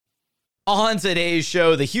On today's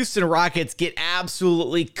show, the Houston Rockets get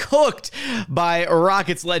absolutely cooked by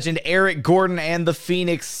Rockets legend Eric Gordon and the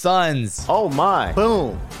Phoenix Suns. Oh my,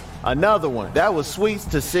 boom. Another one. That was sweets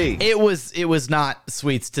to see. It was not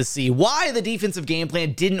sweets to see. Why the defensive game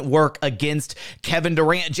plan didn't work against Kevin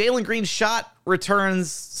Durant. Jalen Green's shot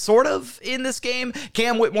returns sort of in this game.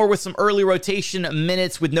 Cam Whitmore with some early rotation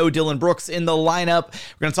minutes with no Dillon Brooks in the lineup.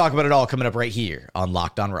 We're going to talk about it all coming up right here on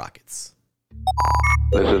Locked On Rockets.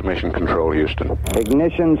 This is Mission Control, Houston.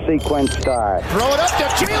 Ignition sequence start. Throw it up to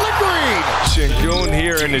Jalen Green. Sengun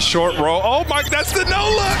here in the short row. Oh, my, that's the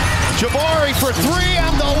no-look. Jabari for three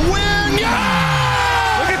and the win.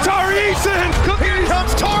 Yeah! Look at Tari Eason. Here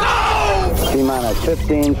comes Tari. No! T-minus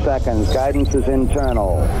 15 seconds. Guidance is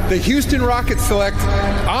internal. The Houston Rockets select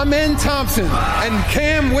Amen Thompson and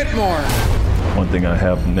Cam Whitmore. One thing I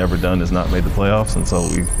have never done is not made the playoffs, and so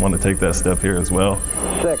we want to take that step here as well.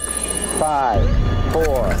 6, 5,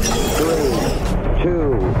 4, 3,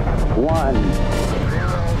 2, 1.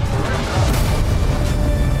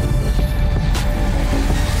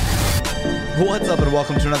 What's up, and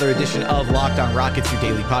welcome to another edition of Locked On Rockets, your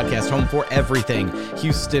daily podcast, home for everything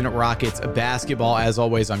Houston Rockets basketball. As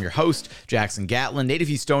always, I'm your host, Jackson Gatlin, native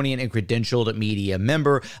Houstonian and credentialed media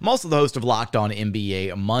member. I'm also the host of Locked On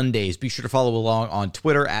NBA Mondays. Be sure to follow along on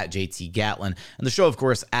Twitter at JT Gatlin, and the show, of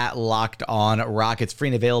course, at Locked On Rockets, free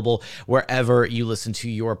and available wherever you listen to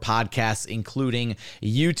your podcasts, including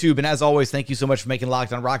YouTube. And as always, thank you so much for making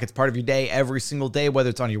Locked On Rockets part of your day every single day,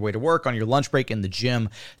 whether it's on your way to work, on your lunch break, in the gym.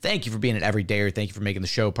 Thank you for being at every day. Thank you for making the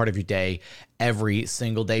show part of your day every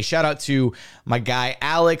single day. Shout out to my guy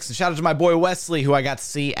Alex, and shout out to my boy Wesley, who I got to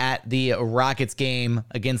see at the Rockets game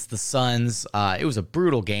against the Suns. It was a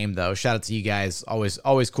brutal game, though. Shout out to you guys.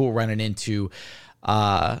 Always cool running into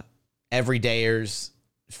everydayers,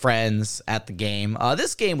 friends at the game.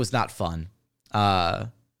 This game was not fun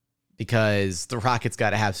because the Rockets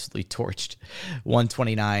got absolutely torched,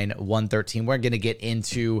 129-113. We're going to get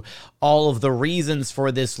into all of the reasons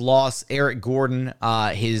for this loss. Eric Gordon,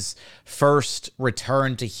 his first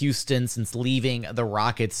return to Houston since leaving the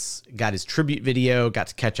Rockets, got his tribute video, got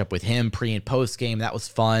to catch up with him pre and post game. That was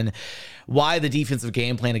fun. Why the defensive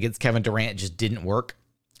game plan against Kevin Durant just didn't work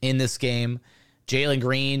in this game. Jalen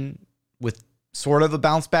Green with sort of a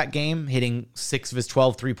bounce back game, hitting 6 of his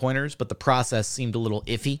 12 3-pointers, but the process seemed a little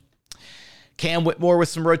iffy. Cam Whitmore with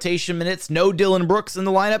some rotation minutes, no Dillon Brooks in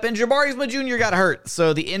the lineup, and Jabari Smith Jr. got hurt,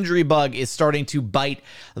 so the injury bug is starting to bite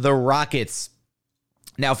the Rockets.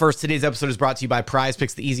 Now, first, today's episode is brought to you by Prize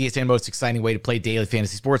Picks, the easiest and most exciting way to play daily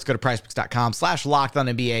fantasy sports. Go to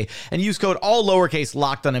prizepicks.com/LockedOnNBA and use code all lowercase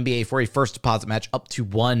LockedOnNBA for a first deposit match up to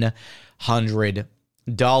 $100.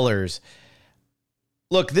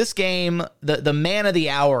 Look, this game, the man of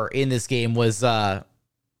the hour in this game was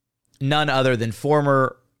none other than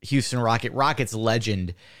former Houston Rockets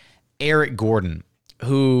legend Eric Gordon,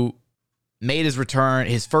 who made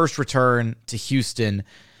his first return to Houston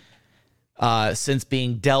since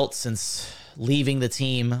being dealt, since leaving the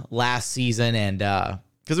team last season. And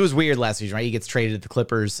because it was weird last season, right? He gets traded to the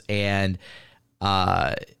Clippers, and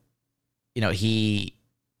the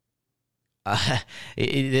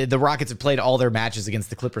Rockets have played all their matches against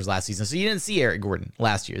the Clippers last season, so you didn't see Eric Gordon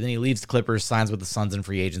last year. Then he leaves the Clippers, signs with the Suns in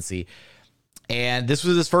free agency. And this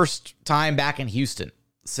was his first time back in Houston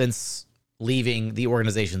since leaving the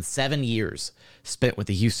organization. 7 years spent with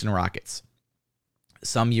the Houston Rockets.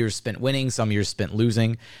 Some years spent winning, some years spent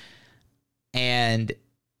losing. And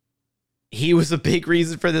he was a big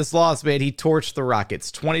reason for this loss, man. He torched the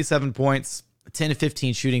Rockets. 27 points, 10 of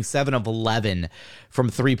 15 shooting, 7 of 11 from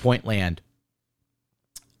three-point land.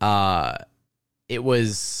 It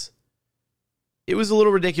was a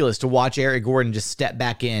little ridiculous to watch Eric Gordon just step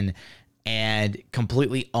back in and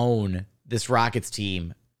completely own this Rockets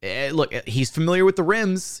team. Look, he's familiar with the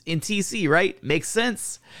rims in TC, right? Makes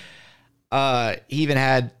sense. He even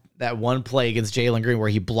had that one play against Jalen Green where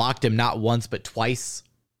he blocked him not once but twice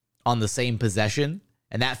on the same possession,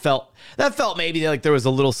 and that felt maybe like there was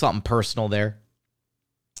a little something personal there.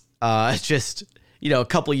 Just a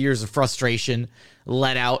couple of years of frustration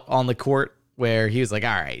let out on the court where he was like,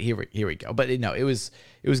 "All right, here we go." But no, it was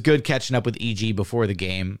good catching up with EG before the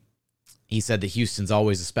game. He said that Houston's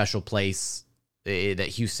always a special place, that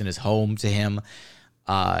Houston is home to him,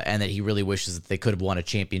 and that he really wishes that they could have won a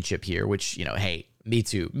championship here, which, hey, me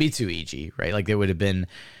too, EG, right? Like, they would have been,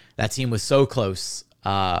 that team was so close.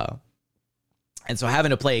 And so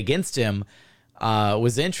having to play against him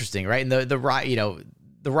was interesting, right? And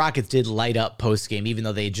the Rockets did light up post-game, even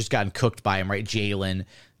though they had just gotten cooked by him, right? Jalen,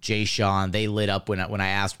 Jay-Sean, they lit up when I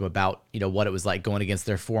asked them about, what it was like going against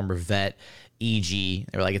their former vet, EG. They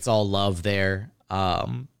were like, it's all love there.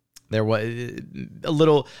 There was a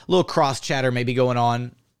little cross chatter maybe going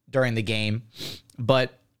on during the game.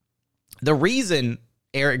 But the reason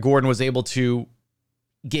Eric Gordon was able to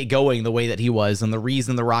get going the way that he was, and the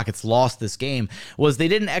reason the Rockets lost this game, was they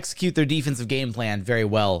didn't execute their defensive game plan very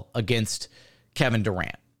well against Kevin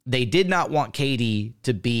Durant. They did not want KD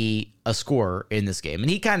to be a scorer in this game. And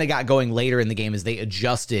he kind of got going later in the game as they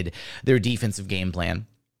adjusted their defensive game plan.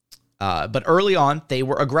 But early on, they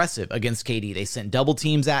were aggressive against KD. They sent double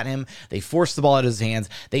teams at him. They forced the ball out of his hands.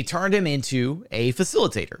 They turned him into a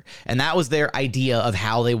facilitator. And that was their idea of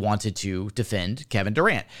how they wanted to defend Kevin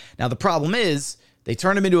Durant. Now, the problem is they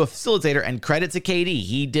turned him into a facilitator, and credit to KD.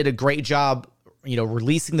 He did a great job,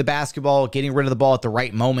 releasing the basketball, getting rid of the ball at the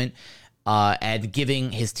right moment, and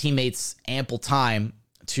giving his teammates ample time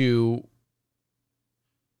to,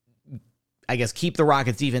 I guess, keep the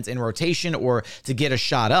Rockets defense in rotation or to get a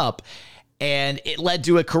shot up. And it led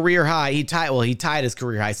to a career high. He tied his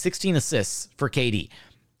career high, 16 assists for KD.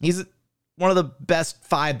 He's one of the best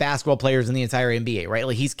 5 basketball players in the entire NBA, right?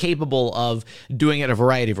 Like, he's capable of doing it a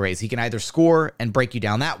variety of ways. He can either score and break you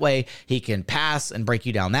down that way. He can pass and break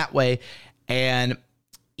you down that way. And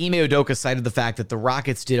Ime Udoka cited the fact that the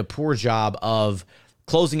Rockets did a poor job of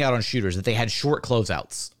closing out on shooters, that they had short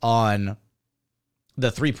closeouts on the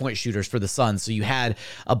three-point shooters for the Suns. So you had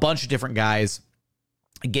a bunch of different guys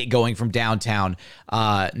get going from downtown.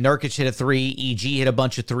 Nurkic hit a 3. EG hit a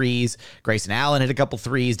bunch of 3s. Grayson Allen hit a couple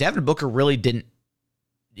 3s. Devin Booker really didn't,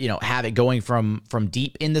 have it going from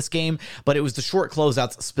deep in this game, but it was the short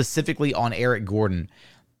closeouts specifically on Eric Gordon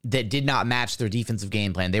that did not match their defensive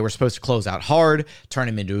game plan. They were supposed to close out hard, turn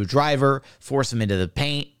him into a driver, force him into the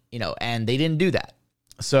paint, and they didn't do that.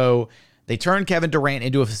 So they turned Kevin Durant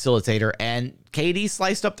into a facilitator, and KD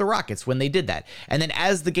sliced up the Rockets when they did that. And then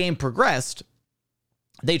as the game progressed,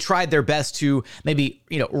 they tried their best to maybe,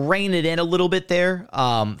 rein it in a little bit there.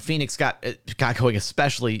 Phoenix got going,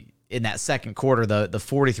 especially in that second quarter, the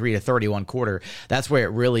 43-31 quarter. That's where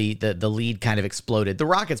it really, the lead kind of exploded. The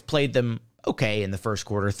Rockets played them okay in the first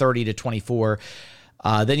quarter, 30-24.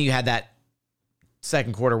 Then you had that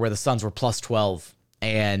second quarter where the Suns were plus 12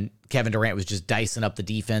 and Kevin Durant was just dicing up the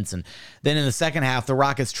defense. And then in the second half, the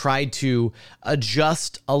Rockets tried to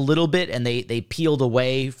adjust a little bit, and they peeled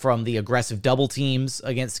away from the aggressive double teams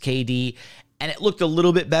against KD, and it looked a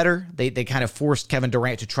little bit better. They kind of forced Kevin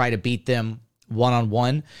Durant to try to beat them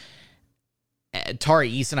one-on-one. Tari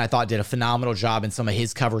Eason, I thought, did a phenomenal job in some of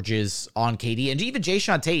his coverages on KD. And even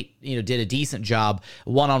Jayshawn Tate, did a decent job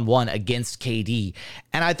one-on-one against KD.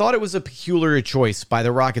 And I thought it was a peculiar choice by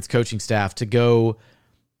the Rockets coaching staff to go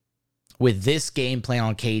with this game plan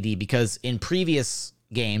on KD, because in previous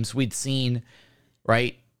games we'd seen,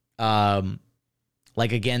 right,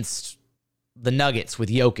 like against the Nuggets with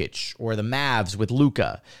Jokic, or the Mavs with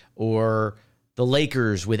Luka, or the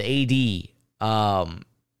Lakers with AD,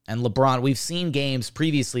 and LeBron. We've seen games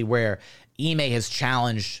previously where Ime has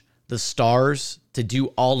challenged the stars to do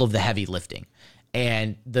all of the heavy lifting.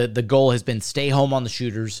 And the goal has been stay home on the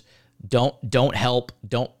shooters, don't help,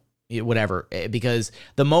 don't whatever. Because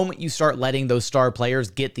the moment you start letting those star players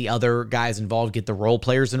get the other guys involved, get the role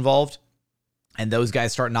players involved, and those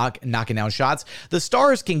guys start knocking down shots, the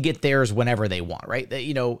stars can get theirs whenever they want, right?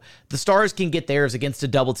 The stars can get theirs against a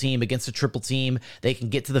double team, against a triple team. They can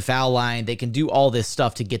get to the foul line. They can do all this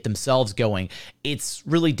stuff to get themselves going. It's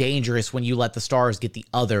really dangerous when you let the stars get the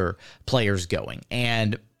other players going.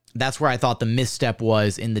 And that's where I thought the misstep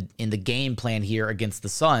was in the game plan here against the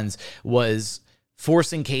Suns, was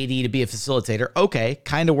forcing KD to be a facilitator. Okay,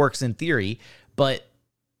 kind of works in theory, but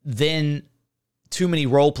then too many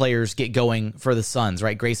role players get going for the Suns,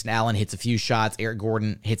 right? Grayson Allen hits a few shots. Eric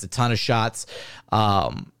Gordon hits a ton of shots.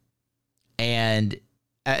 And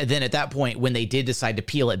then at that point, when they did decide to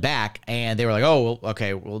peel it back, and they were like, oh,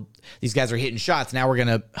 okay, well, these guys are hitting shots. Now we're going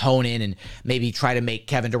to hone in and maybe try to make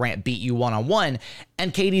Kevin Durant beat you one-on-one.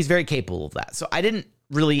 And KD's very capable of that. So I didn't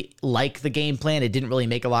really like the game plan. It didn't really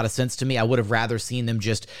make a lot of sense to me. I would have rather seen them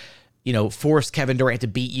just, force Kevin Durant to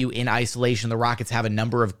beat you in isolation. The Rockets have a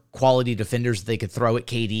number of quality defenders that they could throw at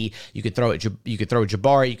KD. You could throw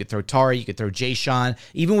Jabari, you could throw Tari, you could throw Jayshawn.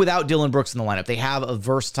 Even without Dillon Brooks in the lineup, they have a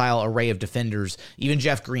versatile array of defenders. Even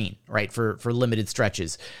Jeff Green, right, for limited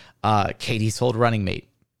stretches. KD's old running mate.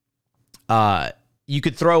 You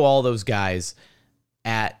could throw all those guys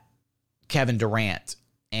at Kevin Durant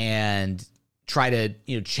and try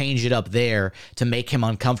to change it up there to make him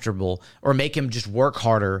uncomfortable, or make him just work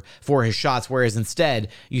harder for his shots, whereas instead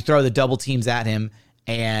you throw the double teams at him,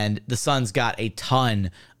 and the Suns got a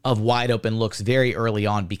ton of wide open looks very early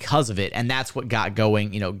on because of it, and that's what got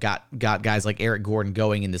going, got guys like Eric Gordon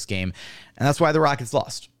going in this game, and that's why the Rockets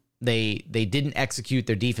lost. They didn't execute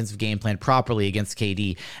their defensive game plan properly against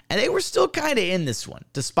KD, and they were still kind of in this one,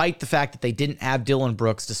 despite the fact that they didn't have Dillon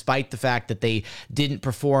Brooks, despite the fact that they didn't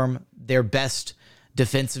perform their best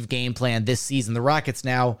defensive game plan this season. The Rockets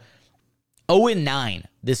now 0-9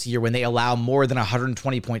 this year when they allow more than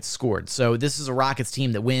 120 points scored. So this is a Rockets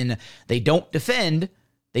team that when they don't defend,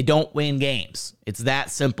 they don't win games. It's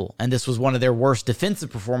that simple. And this was one of their worst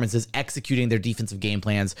defensive performances executing their defensive game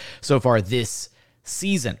plans so far this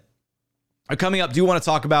season. Coming up, do you want to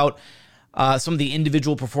talk about some of the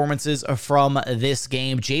individual performances from this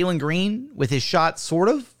game? Jalen Green with his shot sort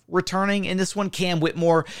of returning in this one. Cam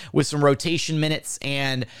Whitmore with some rotation minutes.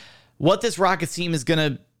 And what this Rockets team is going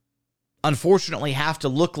to unfortunately have to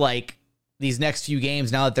look like these next few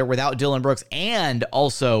games now that they're without Dillon Brooks and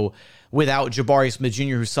also without Jabari Smith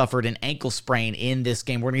Jr., who suffered an ankle sprain in this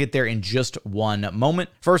game. We're going to get there in just one moment.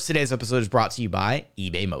 First, today's episode is brought to you by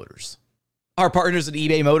eBay Motors. Our partners at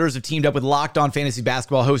eBay Motors have teamed up with Locked On Fantasy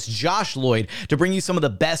Basketball host Josh Lloyd to bring you some of the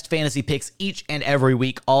best fantasy picks each and every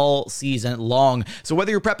week all season long. So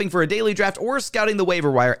whether you're prepping for a daily draft or scouting the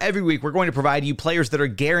waiver wire, every week we're going to provide you players that are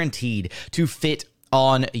guaranteed to fit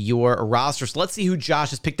on your roster. So let's see who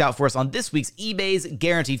Josh has picked out for us on this week's eBay's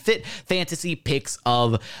Guaranteed Fit Fantasy Picks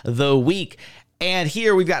of the Week. And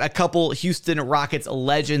here we've got a couple Houston Rockets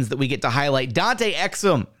legends that we get to highlight. Dante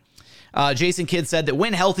Exum. Jason Kidd said that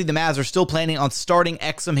when healthy, the Mavs are still planning on starting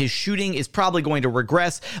Exum. His shooting is probably going to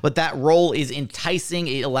regress, but that role is enticing.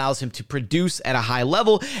 It allows him to produce at a high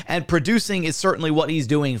level, and producing is certainly what he's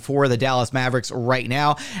doing for the Dallas Mavericks right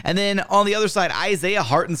now. And then on the other side, Isaiah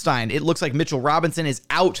Hartenstein. It looks like Mitchell Robinson is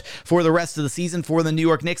out for the rest of the season for the New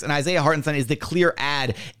York Knicks, and Isaiah Hartenstein is the clear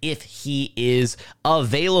add if he is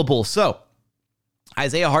available. So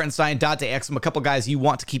Isaiah Hartenstein, Dante Exum, a couple guys you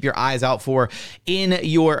want to keep your eyes out for in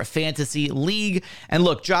your fantasy league. And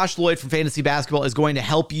look, Josh Lloyd from Fantasy Basketball is going to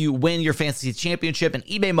help you win your fantasy championship, and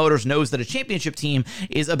eBay Motors knows that a championship team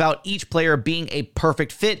is about each player being a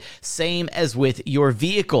perfect fit, same as with your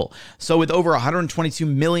vehicle. So with over 122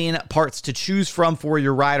 million parts to choose from for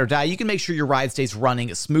your ride or die, you can make sure your ride stays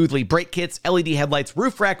running smoothly. Brake kits, LED headlights,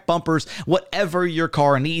 roof rack, bumpers, whatever your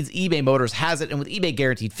car needs, eBay Motors has it. And with eBay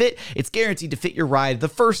Guaranteed Fit, it's guaranteed to fit your ride the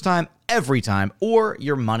first time, every time, or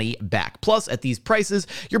your money back. Plus, at these prices,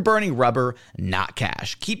 you're burning rubber, not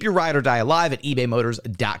cash. Keep your ride or die alive at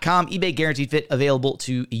ebaymotors.com. eBay Guaranteed Fit available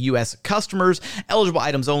to U.S. customers. Eligible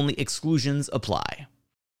items only. Exclusions apply.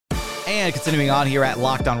 And continuing on here at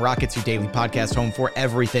Locked On Rockets, your daily podcast home for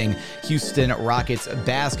everything Houston Rockets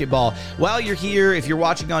basketball. While you're here, if you're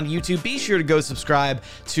watching on YouTube, be sure to go subscribe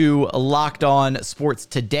to Locked On Sports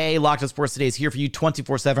Today. Locked On Sports Today is here for you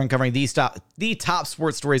 24/7, covering the top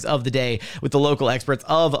sports stories of the day with the local experts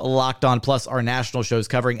of Locked On, plus our national shows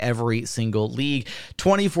covering every single league.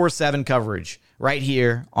 24/7 coverage right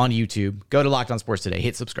here on YouTube. Go to Locked On Sports Today.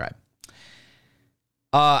 Hit subscribe.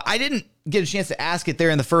 I didn't get a chance to ask it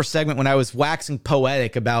there in the first segment when I was waxing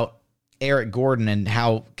poetic about Eric Gordon and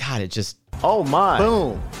how, God, it just... Oh, my.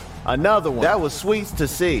 Boom. Another one. That was sweet to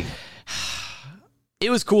see.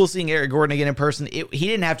 It was cool seeing Eric Gordon again in person. He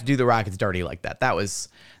didn't have to do the Rockets dirty like that. That was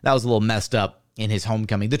a little messed up in his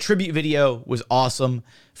homecoming. The tribute video was awesome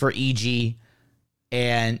for EG,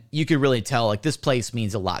 and you could really tell, like, this place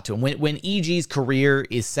means a lot to him. When EG's career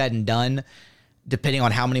is said and done, depending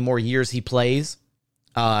on how many more years he plays,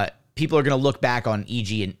 people are going to look back on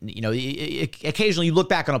EG, and, you know, occasionally you look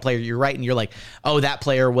back on a player, you're right, and you're like, oh, that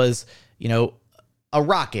player was, you know, a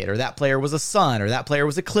Rocket, or that player was a Sun, or that player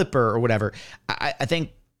was a Clipper, or whatever. I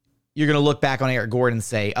think you're going to look back on Eric Gordon and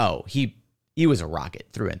say, oh, he was a Rocket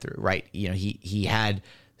through and through, right? You know, he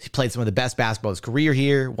played some of the best basketball of his career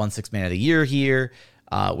here, won Sixth Man of the Year here,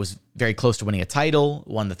 was very close to winning a title,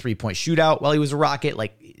 won the three-point shootout while he was a Rocket.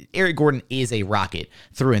 Like, Eric Gordon is a Rocket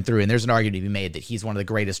through and through, and there's an argument to be made that he's one of the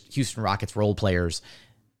greatest Houston Rockets role players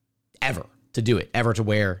ever to do it, ever to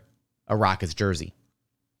wear a Rockets jersey.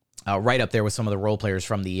 Right up there with some of the role players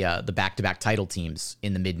from the back-to-back title teams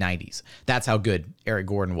in the mid-'90s. That's how good Eric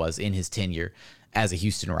Gordon was in his tenure as a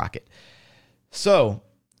Houston Rocket. So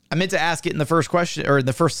I meant to ask it in the first question, or in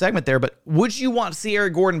the first segment there, but would you want to see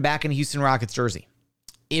Eric Gordon back in a Houston Rockets jersey?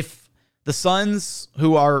 If the Suns,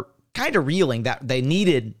 who are kind of reeling, that they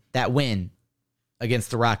needed that win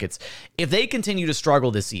against the Rockets, if they continue to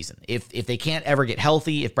struggle this season, if they can't ever get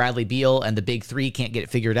healthy, if Bradley Beal and the Big Three can't get it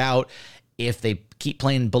figured out, if they keep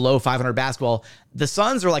playing below 500 basketball, the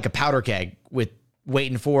Suns are like a powder keg with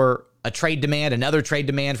waiting for a trade demand, another trade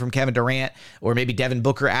demand from Kevin Durant, or maybe Devin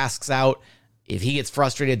Booker asks out. If he gets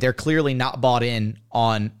frustrated, they're clearly not bought in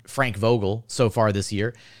on Frank Vogel so far this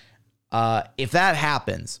year. If that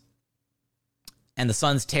happens and the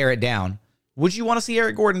Suns tear it down, Would you want to see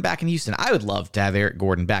Eric Gordon back in Houston? I would love to have Eric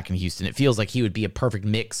Gordon back in Houston. It feels like he would be a perfect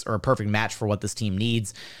mix or a perfect match for what this team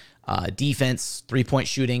needs. Defense, three-point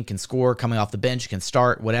shooting, can score, coming off the bench, can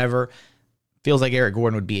start, whatever. Feels like Eric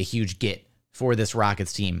Gordon would be a huge get for this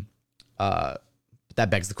Rockets team. That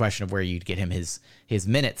begs the question of where you'd get him his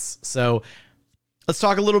minutes. So let's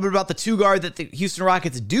talk a little bit about the two guard that the Houston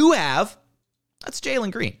Rockets do have. That's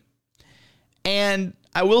Jalen Green. And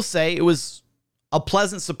I will say it was a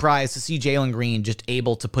pleasant surprise to see Jalen Green just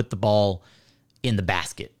able to put the ball in the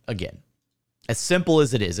basket again. As simple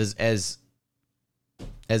as it is, as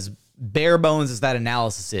bare bones as that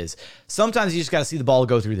analysis is, sometimes you just got to see the ball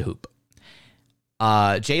go through the hoop.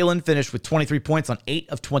 Jalen finished with 23 points on 8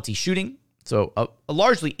 of 20 shooting, so a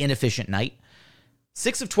largely inefficient night.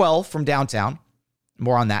 6 of 12 from downtown.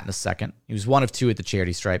 More on that in a second. He was 1 of 2 at the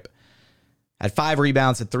charity stripe. Had 5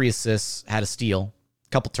 rebounds, had 3 assists, had a steal, a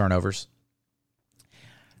couple turnovers.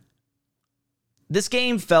 This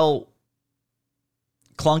game felt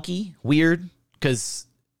clunky, weird, because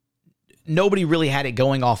nobody really had it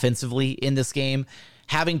going offensively in this game.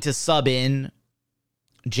 Having to sub in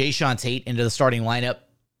Jae'Sean Tate into the starting lineup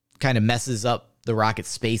kind of messes up the Rockets'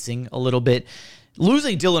 spacing a little bit.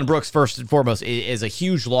 Losing Dillon Brooks, first and foremost, is a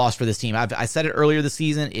huge loss for this team. I said it earlier this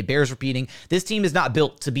season. It bears repeating. This team is not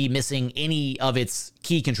built to be missing any of its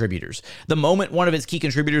key contributors. The moment one of its key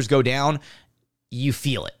contributors go down, you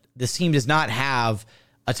feel it. This team does not have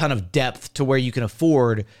a ton of depth to where you can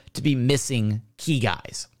afford to be missing key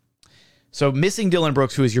guys. So missing Dillon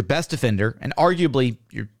Brooks, who is your best defender and arguably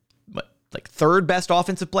your third best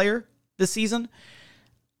offensive player this season,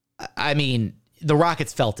 I mean, the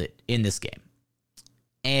Rockets felt it in this game.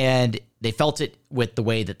 And they felt it with the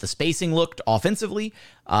way that the spacing looked offensively.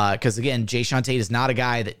 Because, again, Jae'Sean Tate is not a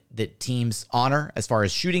guy that teams honor as far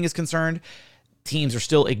as shooting is concerned. Teams are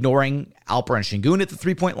still ignoring Alperen Sengun at the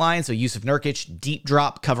three-point line. So Yusuf Nurkic, deep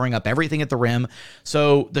drop, covering up everything at the rim.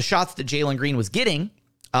 So the shots that Jalen Green was getting,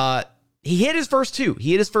 he hit his first 2.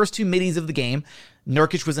 He hit his first 2 middies of the game.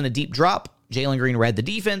 Nurkic was in a deep drop. Jalen Green read the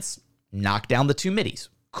defense, knocked down the 2 middies.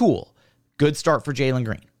 Cool. Good start for Jalen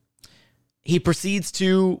Green. He proceeds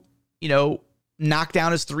to, knock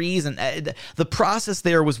down his threes. And the process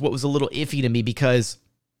there was what was a little iffy to me because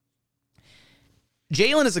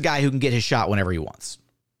Jalen is a guy who can get his shot whenever he wants.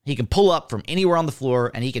 He can pull up from anywhere on the floor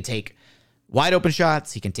and he can take wide open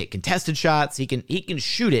shots. He can take contested shots. He can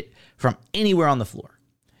shoot it from anywhere on the floor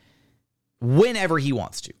whenever he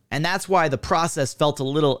wants to. And that's why the process felt a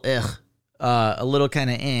little kind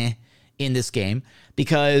of in this game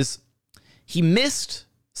because he missed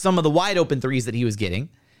some of the wide open threes that he was getting,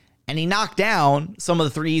 and he knocked down some of the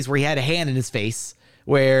threes where he had a hand in his face,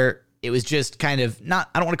 where it was just kind of I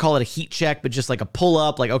don't want to call it a heat check, but just like a pull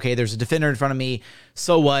up, like, okay, there's a defender in front of me.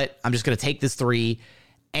 So what? I'm just going to take this 3.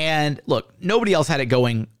 And look, nobody else had it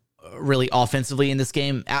going really offensively in this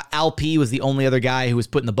game. Al P was the only other guy who was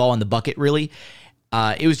putting the ball in the bucket, really.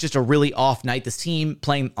 It was just a really off night. This team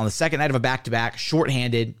playing on the second night of a back-to-back,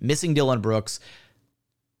 shorthanded, missing Dillon Brooks,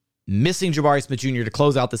 missing Jabari Smith Jr. to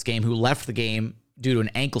close out this game, who left the game due to an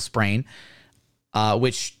ankle sprain,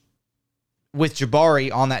 which with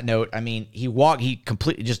Jabari on that note, I mean, he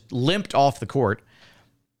completely just limped off the court.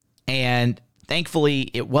 And thankfully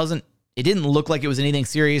it didn't look like it was anything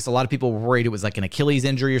serious. A lot of people were worried it was like an Achilles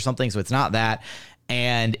injury or something. So it's not that.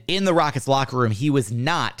 And in the Rockets locker room, he was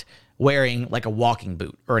not wearing like a walking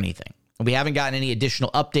boot or anything. We haven't gotten any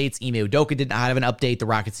additional updates. Ime Udoka did not have an update. The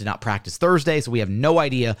Rockets did not practice Thursday, so we have no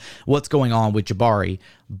idea what's going on with Jabari.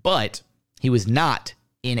 But he was not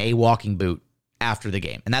in a walking boot after the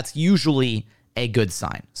game, and that's usually a good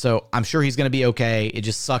sign. So I'm sure he's going to be okay. It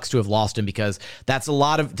just sucks to have lost him because that's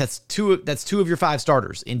two of your 5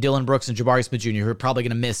 starters in Dillon Brooks and Jabari Smith Jr. who are probably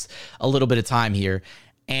going to miss a little bit of time here.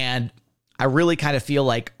 And I really kind of feel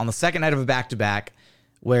like on the second night of a back-to-back,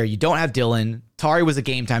 where you don't have Dillon, Tari was a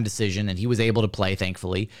game time decision, and he was able to play,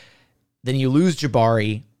 thankfully. Then you lose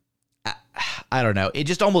Jabari. I don't know. It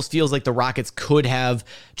just almost feels like the Rockets could have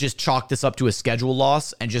just chalked this up to a schedule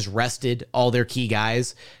loss and just rested all their key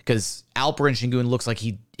guys because Alperen Sengun looks like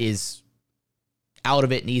he is out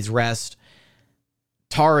of it, needs rest.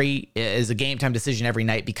 Tari is a game time decision every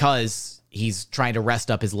night because he's trying to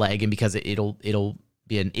rest up his leg and because it'll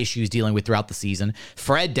be an issue he's dealing with throughout the season.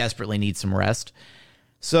 Fred desperately needs some rest.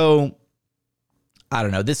 So, I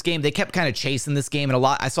don't know. This game, they kept kind of chasing this game. And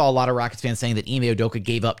I saw a lot of Rockets fans saying that Ime Udoka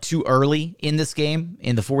gave up too early in this game,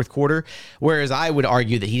 in the fourth quarter. Whereas I would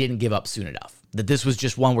argue that he didn't give up soon enough. That this was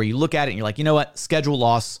just one where you look at it and you're like, you know what? Schedule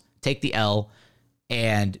loss, take the L,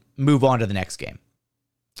 and move on to the next game.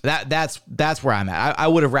 That's where I'm at. I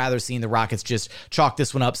would have rather seen the Rockets just chalk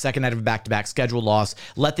this one up, second night of a back-to-back schedule loss.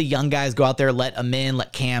 Let the young guys go out there, let Amin,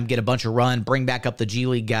 let Cam get a bunch of run, bring back up the G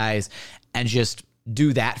League guys, and just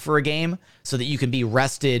do that for a game so that you can be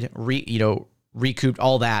rested, recouped,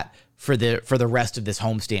 all that for the rest of this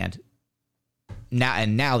homestand.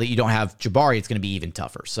 Now that you don't have Jabari, it's going to be even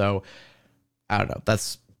tougher. So I don't know.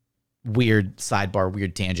 That's weird sidebar,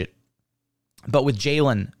 weird tangent. But with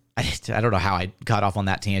Jalen, I don't know how I got off on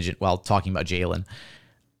that tangent while talking about Jalen,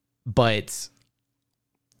 but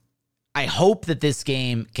I hope that this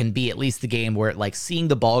game can be at least the game where like seeing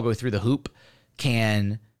the ball go through the hoop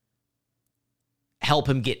can help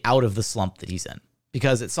him get out of the slump that he's in.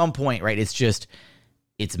 Because at some point, right,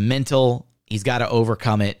 it's mental. He's got to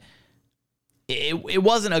overcome it. It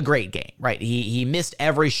wasn't a great game, right? He missed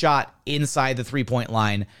every shot inside the 3-point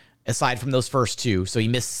line aside from those first two. So he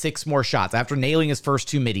missed 6 more shots. After nailing his first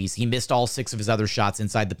 2 middies, he missed all 6 of his other shots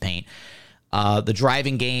inside the paint. The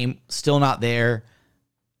driving game, still not there.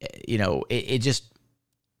 It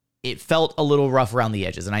felt a little rough around the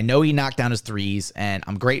edges. And I know he knocked down his threes, and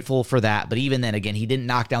I'm grateful for that. But even then, again, he didn't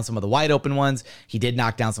knock down some of the wide open ones. He did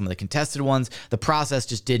knock down some of the contested ones. The process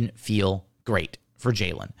just didn't feel great for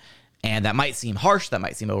Jalen. And that might seem harsh. That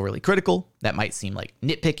might seem overly critical. That might seem like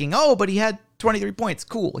nitpicking. Oh, but he had 23 points.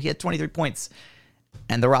 Cool. He had 23 points.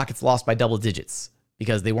 And the Rockets lost by double digits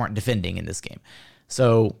because they weren't defending in this game.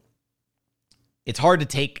 So it's hard to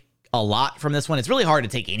take a lot from this one. It's really hard to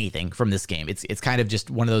take anything from this game. It's kind of just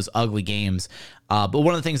one of those ugly games. But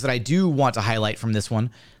one of the things that I do want to highlight from this one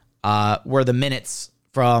were the minutes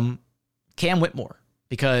from Cam Whitmore,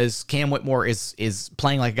 because Cam Whitmore is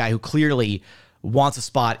playing like a guy who clearly wants a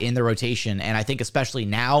spot in the rotation. And I think especially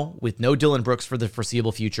now with no Dylan Brooks for the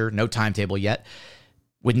foreseeable future, no timetable yet,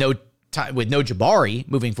 with no Jabari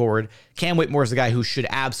moving forward, Cam Whitmore is the guy who should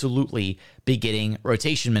absolutely be getting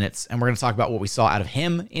rotation minutes. And we're going to talk about what we saw out of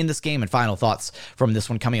him in this game and final thoughts from this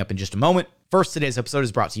one coming up in just a moment. First, today's episode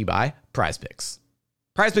is brought to you by Prize Picks.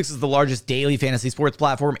 Prize Picks is the largest daily fantasy sports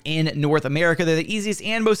platform in North America. They're the easiest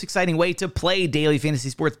and most exciting way to play daily fantasy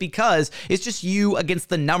sports because it's just you against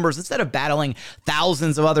the numbers. Instead of battling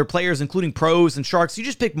thousands of other players, including pros and sharks, you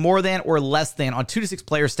just pick more than or less than on 2 to 6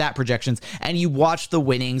 player stat projections, and you watch the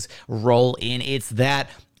winnings roll in. It's that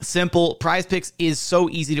simple. Prize Picks is so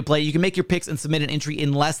easy to play. You can make your picks and submit an entry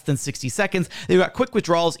in less than 60 seconds. They've got quick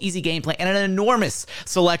withdrawals, easy gameplay, and an enormous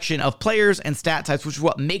selection of players and stat types, which is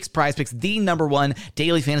what makes Prize Picks the #1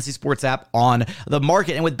 daily fantasy sports app on the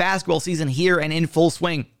market. And with basketball season here and in full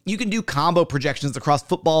swing, you can do combo projections across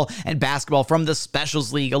football and basketball from the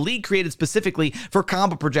Specials League, a league created specifically for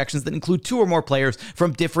combo projections that include 2 or more players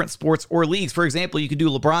from different sports or leagues. For example, you could do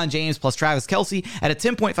LeBron James plus Travis Kelce at a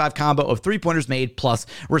 10.5 combo of 3-pointers made plus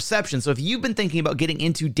reception. So if you've been thinking about getting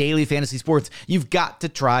into daily fantasy sports, you've got to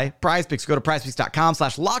try Prize Picks. Go to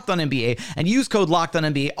prizepicks.com/LockedOnNBA and use code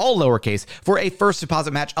LockedOnNBA, all lowercase, for a first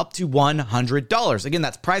deposit match up to $100. Again,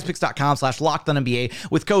 that's prizepicks.com/LockedOnNBA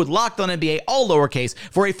with code LockedOnNBA, all lowercase,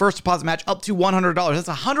 for a first deposit match up to $100. That's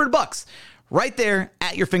 $100 right there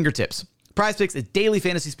at your fingertips. Prize Picks is daily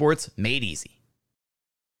fantasy sports made easy.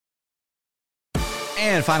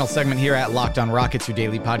 And final segment here at Locked On Rockets, your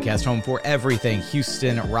daily podcast home for everything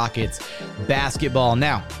Houston Rockets basketball.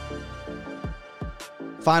 Now,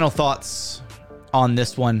 final thoughts on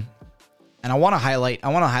this one. And I want to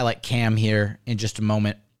highlight Cam here in just a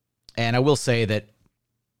moment. And I will say that,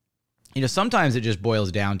 sometimes it just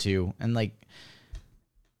boils down to,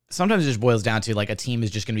 sometimes it just boils down to like a team is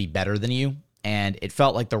just going to be better than you. And it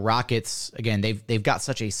felt like the Rockets, again, they've got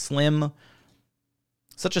such a slim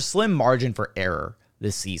margin for error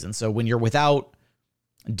this season. So when you're without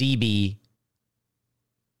DB,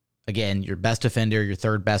 again, your best defender, your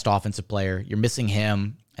third best offensive player, you're missing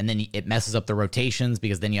him, and then it messes up the rotations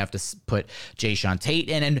because then you have to put Jalen Tate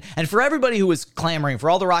in. And for everybody who was clamoring, for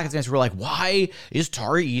all the Rockets fans who were like, why is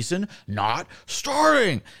Tari Eason not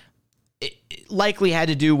starting? It likely had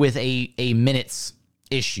to do with a minutes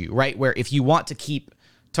issue, right? Where if you want to keep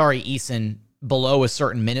Tari Eason below a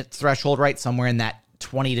certain minute threshold, right, somewhere in that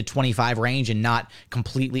 20 to 25 range and not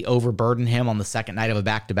completely overburden him on the second night of a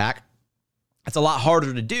back-to-back, it's a lot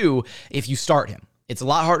harder to do if you start him. It's a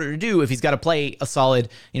lot harder to do if he's got to play a solid,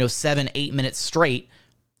 7-8 minutes straight,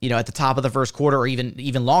 at the top of the first quarter, or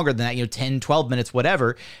even longer than that, 10, 12 minutes,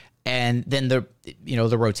 whatever. And then the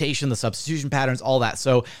rotation, the substitution patterns, all that.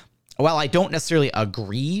 So while I don't necessarily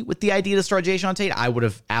agree with the idea to start Jalen Tate, I would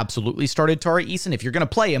have absolutely started Tari Eason. If you're going to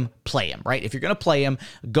play him, right? If you're going to play him,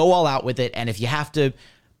 go all out with it. And if you have to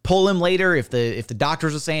pull him later, if the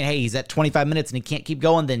doctors are saying, hey, he's at 25 minutes and he can't keep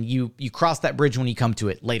going, then you cross that bridge when you come to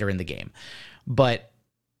it later in the game. But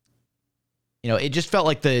it just felt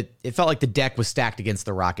like the deck was stacked against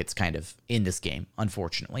the Rockets kind of in this game,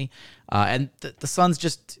 unfortunately. And the Suns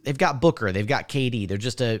they've got Booker, they've got KD. They're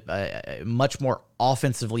just a much more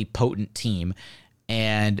offensively potent team.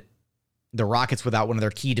 And the Rockets, without one of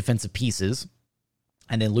their key defensive pieces,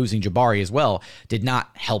 and then losing Jabari as well, did not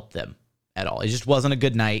help them at all. It just wasn't a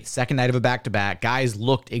good night. Second night of a back-to-back. Guys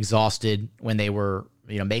looked exhausted when they were,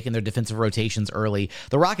 making their defensive rotations early.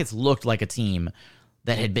 The Rockets looked like a team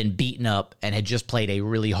that had been beaten up and had just played a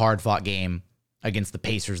really hard-fought game against the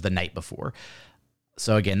Pacers the night before.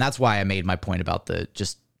 So again, that's why I made my point about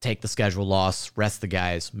just take the schedule loss, rest the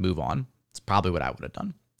guys, move on. It's probably what I would have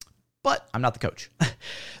done. But I'm not the coach.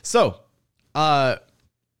 So,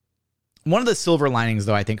 one of the silver linings,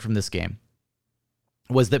 though, I think from this game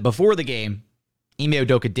was that before the game, Ime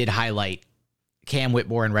Udoka did highlight Cam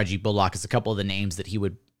Whitmore and Reggie Bullock as a couple of the names that he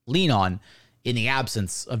would lean on in the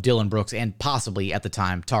absence of Dillon Brooks and possibly at the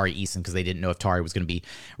time Tari Eason, because they didn't know if Tari was going to be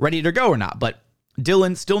ready to go or not. But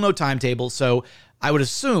Dillon, still no timetable, so I would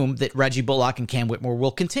assume that Reggie Bullock and Cam Whitmore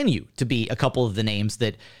will continue to be a couple of the names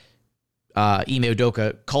that Ime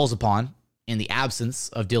Udoka calls upon in the absence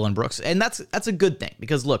of Dillon Brooks. And that's a good thing,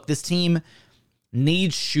 because look, this team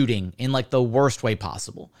needs shooting in like the worst way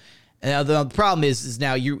possible. And the problem is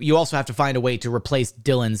now you also have to find a way to replace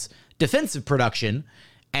Dillon's defensive production,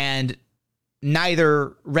 and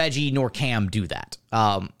neither Reggie nor Cam do that.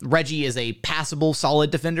 Reggie is a passable,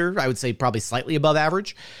 solid defender. I would say probably slightly above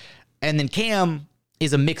average. And then Cam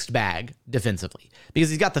is a mixed bag defensively, because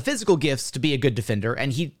he's got the physical gifts to be a good defender,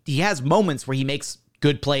 and he has moments where he makes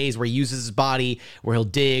good plays, where he uses his body, where he'll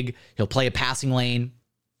dig, he'll play a passing lane,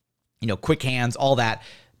 quick hands, all that,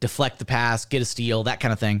 deflect the pass, get a steal, that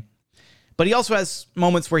kind of thing. But he also has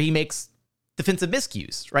moments where he makes defensive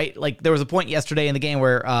miscues, right? Like there was a point yesterday in the game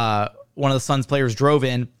where one of the Suns players drove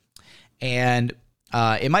in, and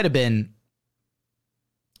it might have been,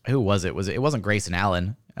 who was it? It wasn't Grayson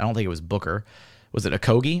Allen. I don't think it was Booker. Was it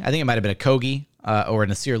Okogie? I think it might have been Okogie or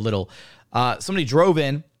Nasir Little. Somebody drove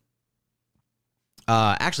in.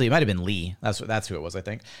 Actually, it might have been Lee. That's who it was, I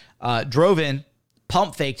think. Drove in,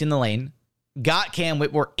 pump faked in the lane, got Cam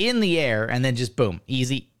Whitmore in the air, and then just boom,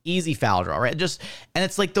 easy foul draw, right? And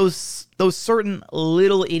it's like those certain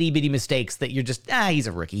little itty bitty mistakes that you're just, he's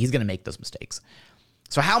a rookie. He's going to make those mistakes.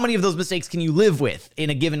 So how many of those mistakes can you live with in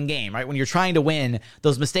a given game, right? When you're trying to win,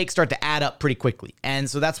 those mistakes start to add up pretty quickly. And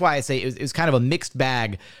so that's why I say it was kind of a mixed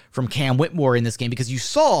bag from Cam Whitmore in this game, because you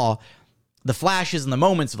saw the flashes and the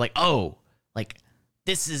moments of like, oh, like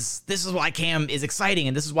this is why Cam is exciting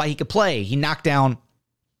and this is why he could play. He knocked down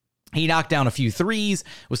a few threes,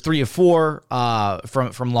 was 3 of 4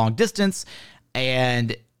 from long distance,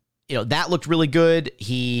 and that looked really good.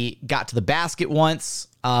 He got to the basket once,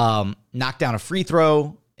 knocked down a free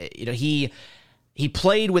throw. He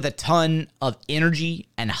played with a ton of energy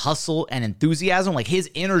and hustle and enthusiasm. Like his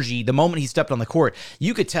energy, the moment he stepped on the court,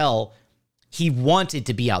 you could tell he wanted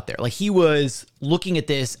to be out there. Like he was looking at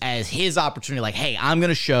this as his opportunity. Like, hey, I'm going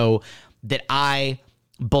to show that I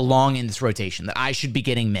belong in this rotation, that I should be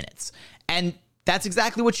getting minutes. And that's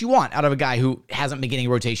exactly what you want out of a guy who hasn't been getting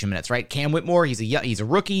rotation minutes, right? Cam Whitmore, he's a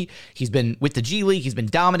rookie. He's been with the G League. He's been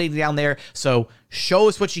dominating down there. So show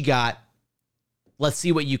us what you got. Let's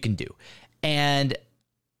see what you can do. And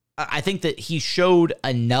I think that he showed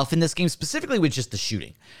enough in this game, specifically with just the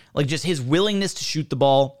shooting, like just his willingness to shoot the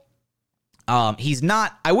ball. He's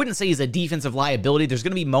not, I wouldn't say he's a defensive liability. There's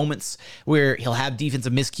going to be moments where he'll have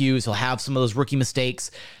defensive miscues. He'll have some of those rookie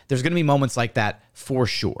mistakes. There's going to be moments like that for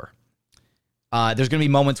sure. There's going to be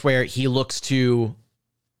moments where he looks to,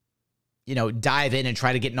 dive in and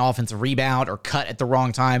try to get an offensive rebound or cut at the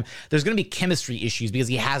wrong time. There's going to be chemistry issues because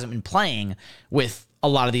he hasn't been playing with a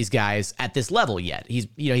lot of these guys at this level yet. He's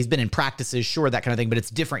been in practices, sure, that kind of thing, but it's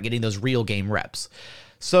different getting those real game reps.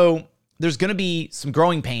 So there's going to be some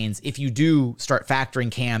growing pains if you do start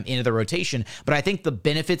factoring Cam into the rotation, but I think the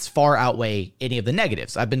benefits far outweigh any of the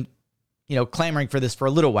negatives. I've been, clamoring for this for a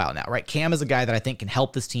little while now, right? Cam is a guy that I think can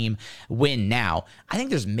help this team win now. I think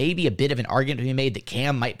there's maybe a bit of an argument to be made that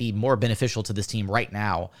Cam might be more beneficial to this team right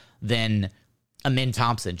now than Amin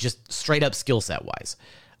Thompson, just straight up skill set wise.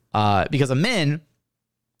 Because Amin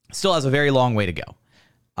still has a very long way to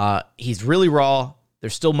go. He's really raw.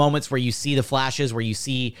 There's still moments where you see the flashes, where you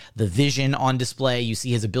see the vision on display. You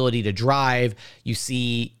see his ability to drive. You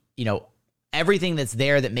see, everything that's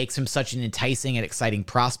there that makes him such an enticing and exciting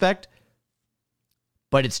prospect.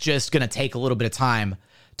 But it's just going to take a little bit of time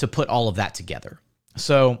to put all of that together.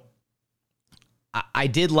 So I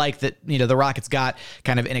did like that, the Rockets got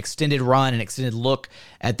kind of an extended run, an extended look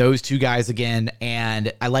at those two guys again.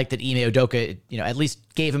 And I like that Ime Udoka, at least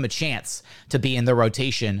gave him a chance to be in the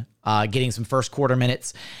rotation, getting some first quarter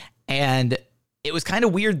minutes. And it was kind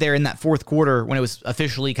of weird there in that fourth quarter when it was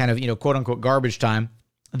officially kind of, quote unquote garbage time,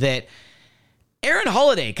 that Aaron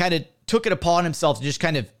Holiday kind of took it upon himself to just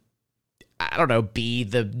kind of, be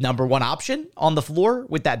the number one option on the floor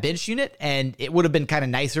with that bench unit. And it would have been kind of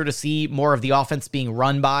nicer to see more of the offense being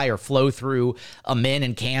run by or flow through Amin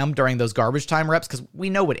and Cam during those garbage time reps, because we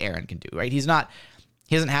know what Aaron can do, right? He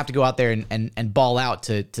doesn't have to go out there and ball out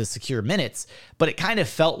to secure minutes, but it kind of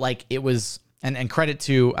felt like it was, and credit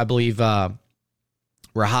to, I believe,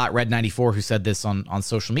 Rahat Red 94, who said this on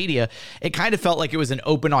social media, it kind of felt like it was an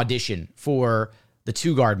open audition for the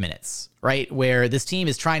 2-guard minutes, right? Where this team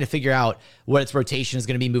is trying to figure out what its rotation is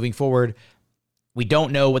going to be moving forward. We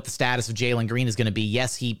don't know what the status of Jalen Green is going to be.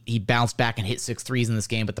 Yes, he bounced back and hit 6 threes in this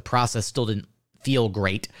game, but the process still didn't feel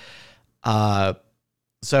great.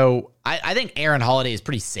 So I think Aaron Holiday is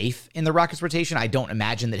pretty safe in the Rockets rotation. I don't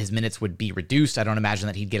imagine that his minutes would be reduced. I don't imagine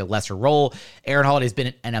that he'd get a lesser role. Aaron Holiday has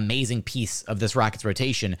been an amazing piece of this Rockets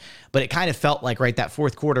rotation, but it kind of felt like, right, that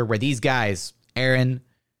fourth quarter where these guys, Aaron,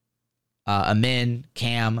 Amin,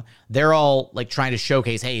 Cam, they're all like trying to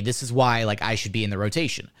showcase, hey, this is why I should be in the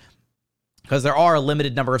rotation. Because there are a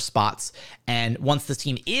limited number of spots, and once this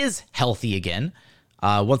team is healthy again,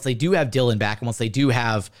 once they do have Dylan back, and once they do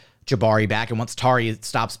have Jabari back, and once Tari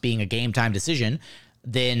stops being a game time decision,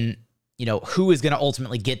 then, who is going to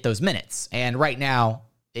ultimately get those minutes? And right now,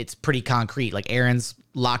 it's pretty concrete. Like, Aaron's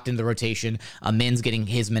locked into the rotation, Amin's getting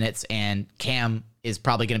his minutes, and Cam is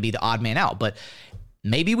probably going to be the odd man out. But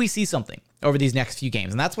maybe we see something over these next few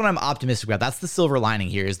games, and that's what I'm optimistic about. That's the silver lining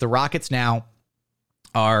here, is the Rockets now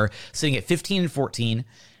are sitting at 15-14.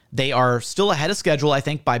 They are still ahead of schedule, I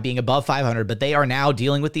think, by being above 500, but they are now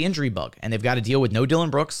dealing with the injury bug, and they've got to deal with no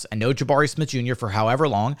Dylan Brooks and no Jabari Smith Jr. for however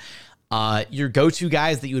long. Your go-to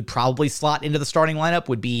guys that you would probably slot into the starting lineup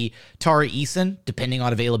would be Tari Eason, depending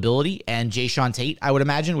on availability, and Jayshawn Tate, I would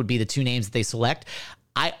imagine, would be the two names that they select.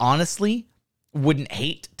 I honestly wouldn't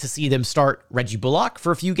hate to see them start Reggie Bullock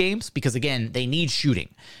for a few games, because, again, they need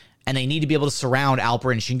shooting. And they need to be able to surround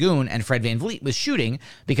Alperen Şengün and Fred VanVleet with shooting,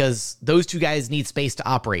 because those two guys need space to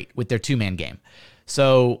operate with their two-man game.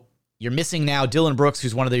 So you're missing now Dylan Brooks,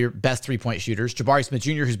 who's one of your best three-point shooters, Jabari Smith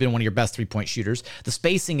Jr., who's been one of your best three-point shooters. The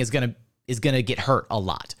spacing is gonna get hurt a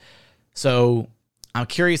lot. So I'm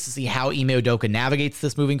curious to see how Ime Udoka navigates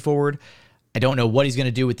this moving forward. I don't know what he's going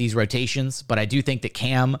to do with these rotations, but I do think that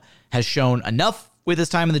Cam has shown enough with his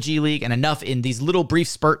time in the G League and enough in these little brief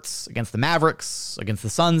spurts against the Mavericks, against the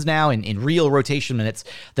Suns now, in real rotation minutes,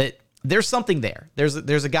 that there's something there. There's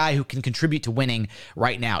a guy who can contribute to winning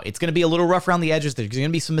right now. It's going to be a little rough around the edges. There's going to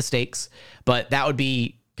be some mistakes, but that would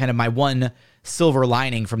be kind of my one silver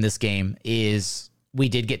lining from this game, is we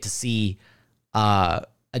did get to see a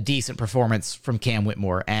decent performance from Cam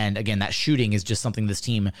Whitmore. And again, that shooting is just something this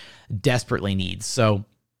team desperately needs. So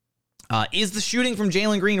is the shooting from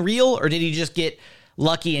Jalen Green real, or did he just get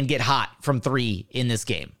lucky and get hot from 3 in this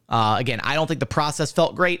game? Again, I don't think the process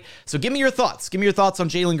felt great. So give me your thoughts. Give me your thoughts on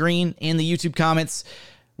Jalen Green in the YouTube comments.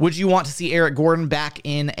 Would you want to see Eric Gordon back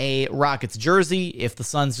in a Rockets jersey if the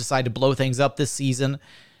Suns decide to blow things up this season?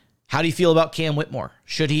 How do you feel about Cam Whitmore?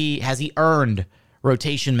 Has he earned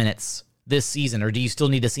rotation minutes this season, or do you still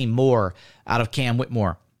need to see more out of Cam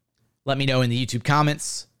Whitmore? Let me know in the YouTube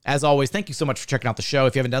comments. As always, thank you so much for checking out the show.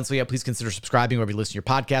 If you haven't done so yet, please consider subscribing wherever you listen to your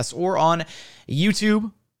podcasts or on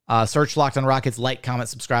YouTube. Search Locked on Rockets, like, comment,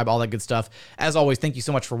 subscribe, all that good stuff. As always, thank you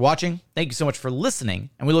so much for watching. Thank you so much for listening,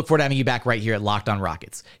 and we look forward to having you back right here at Locked on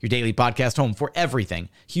Rockets, your daily podcast home for everything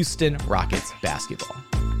Houston Rockets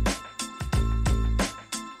basketball.